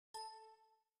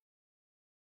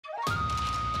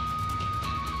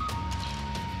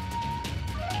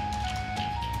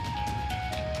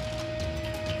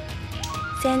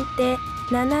先手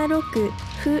7六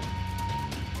歩。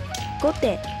後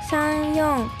手3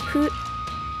四歩。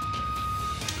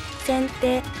先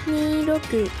手2六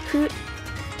歩。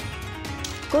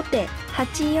後手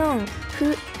8四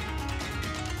歩。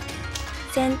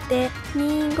先手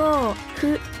2五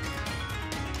歩。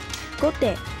後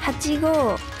手8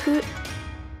五歩。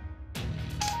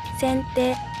先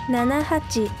手7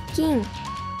八金。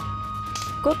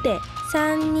後手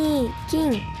3二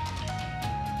金。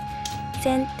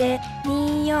先手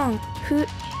2四歩。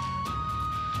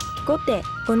後手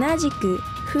同じく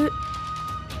歩。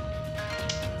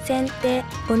先手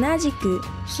同じく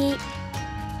飛。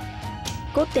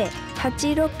後手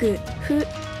8六歩。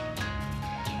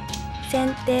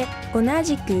先手同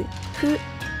じく歩。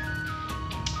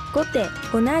後手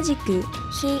同じく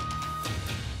飛。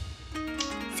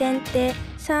先手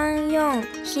3四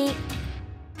飛。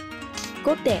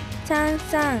後手3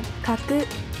三角。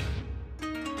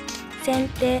先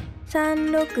手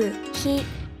3六飛。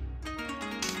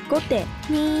後手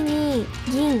2二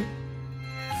銀。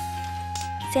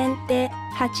先手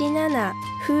8七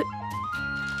歩。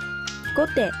後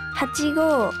手8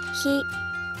五飛。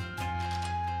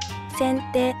先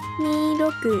手2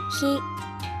六飛。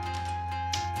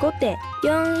後手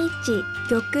4一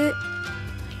玉。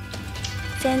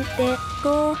先手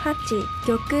5八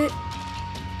玉。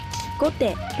後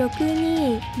手6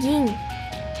二銀。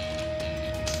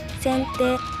先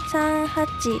手3八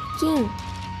金。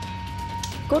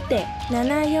後手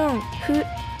7四歩。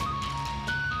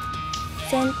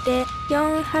先手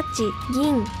4八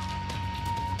銀。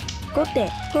後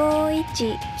手5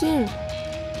一金。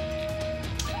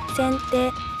先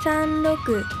手3六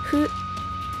歩。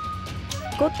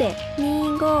後手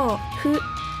2五歩。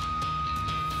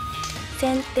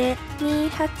先手2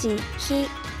八飛。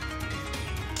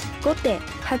後手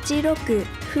8六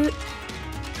歩。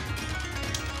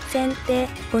先手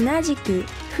同じく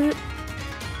歩。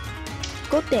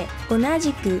後手同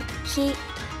じく飛。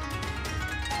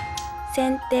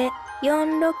先手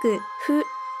4六歩。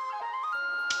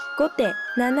後手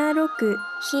7六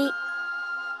飛。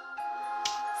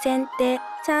先手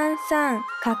3三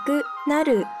角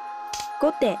成。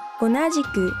後手同じ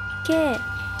く桂。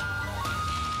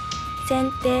先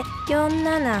手4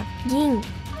七銀。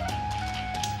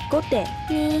後手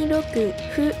2六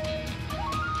歩。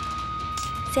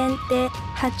先手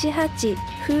8八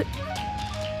歩。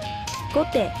後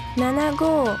手7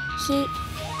五飛。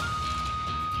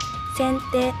先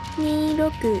手2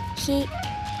六飛。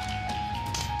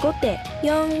後手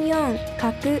4四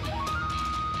角。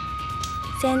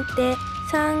先手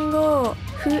3五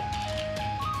歩。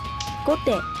後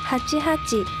手8八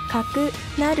角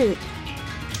成。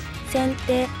先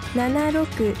手7六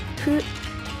歩。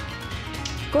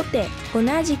後手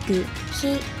同じく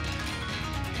飛。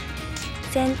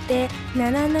先手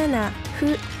7七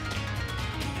歩。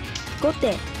後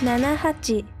手7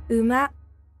八馬。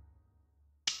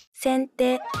先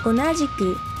手同じ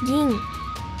く銀。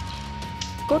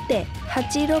後手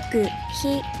8六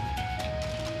飛。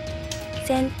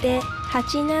先手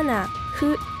8七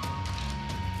歩。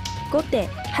後手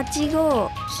8五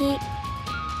飛。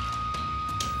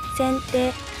先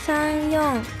手3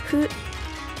四歩。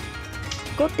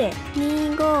後手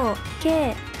2五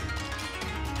桂。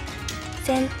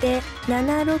先手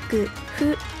7六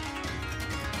歩。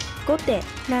後手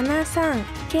7三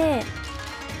桂。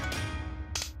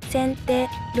先手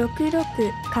6六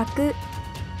角。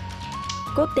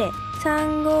後手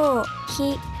3五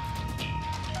飛。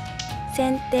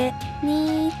先手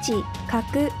2一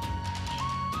角。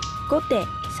後手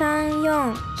3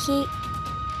四飛。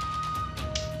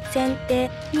先手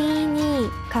2二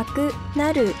角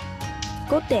成。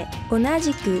後手同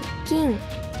じく金。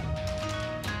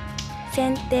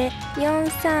先手4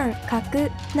三角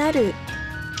成。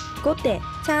後手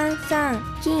3三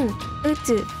金打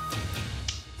つ。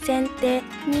先手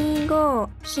2五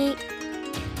飛。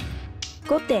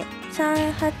後手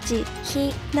3八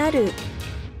飛成。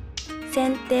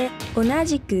先手同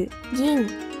じく銀。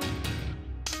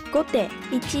後手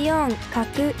1四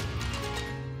角。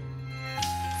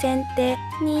先手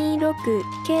2六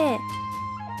桂。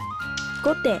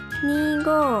後手2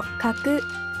五角。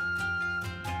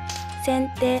先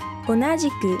手同じ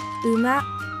く馬。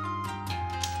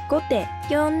後手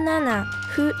4七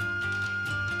歩。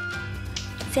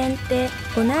先手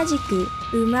同じく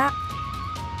馬。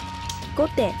後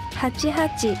手8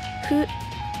八歩。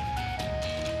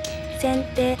先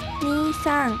手2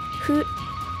三歩。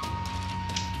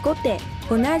後手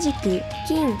同じく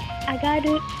金上が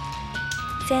る。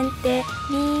先手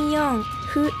2四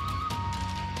歩。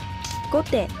後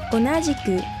手同じ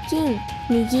く金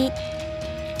右。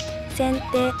先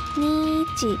手2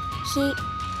一飛。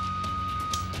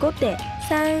後手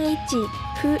3一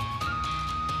歩。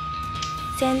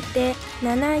先手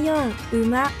7四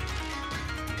馬。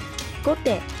後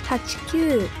手8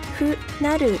九歩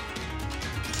成。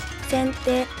先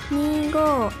手2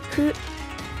五歩。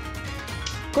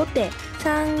後手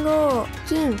3五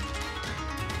金。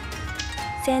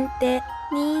先手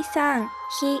2三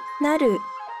飛成。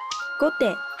後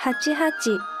手8八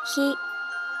飛。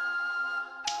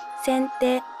先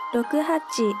手6八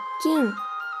金。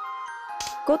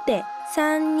後手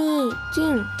3二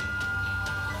金。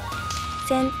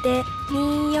先手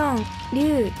2四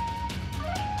竜。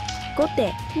後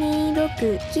手2六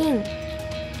金。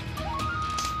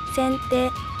先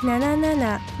手7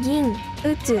七銀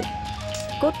打つ。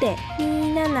後手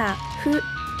2七歩。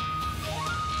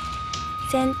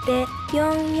先手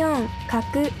4四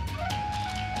角。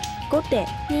後手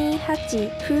2八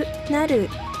歩成。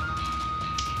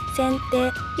先手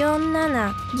4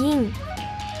七銀。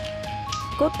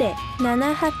後手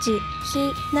7八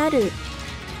飛成。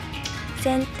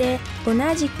先手同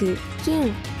じく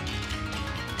金。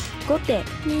後手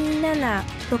2七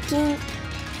と金。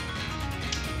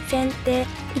先手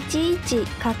1一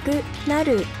角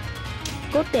成。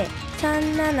後手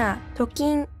3七と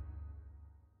金。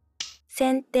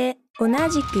先手同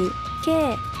じく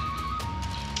桂。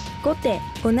後手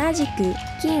同じく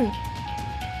金。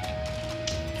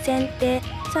先手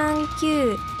3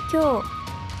九香。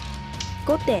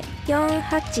後手4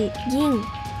八銀。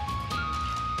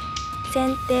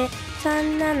先手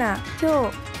3七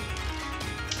香。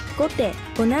後手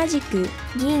同じく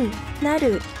銀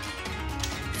成。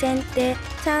先手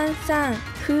3三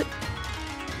歩。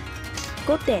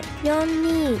後手4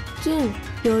二金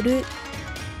寄。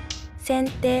先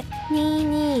手2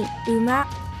二馬。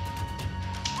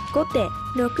後手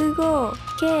6五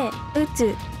桂打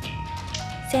つ。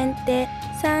先手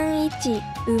3一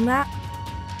馬。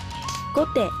後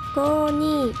手5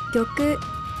二玉。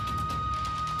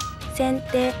先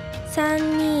手3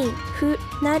二歩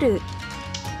成。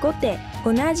後手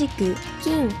同じく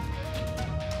金。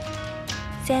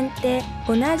先手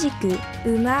同じく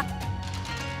馬。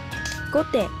後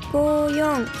手5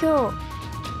四香。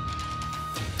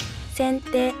先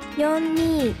手4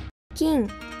二金。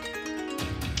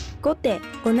後手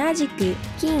同じく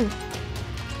金。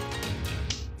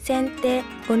先手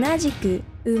同じく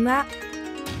馬。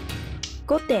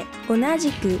後手同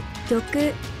じく玉。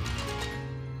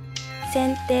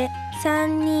先手3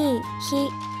二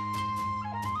飛。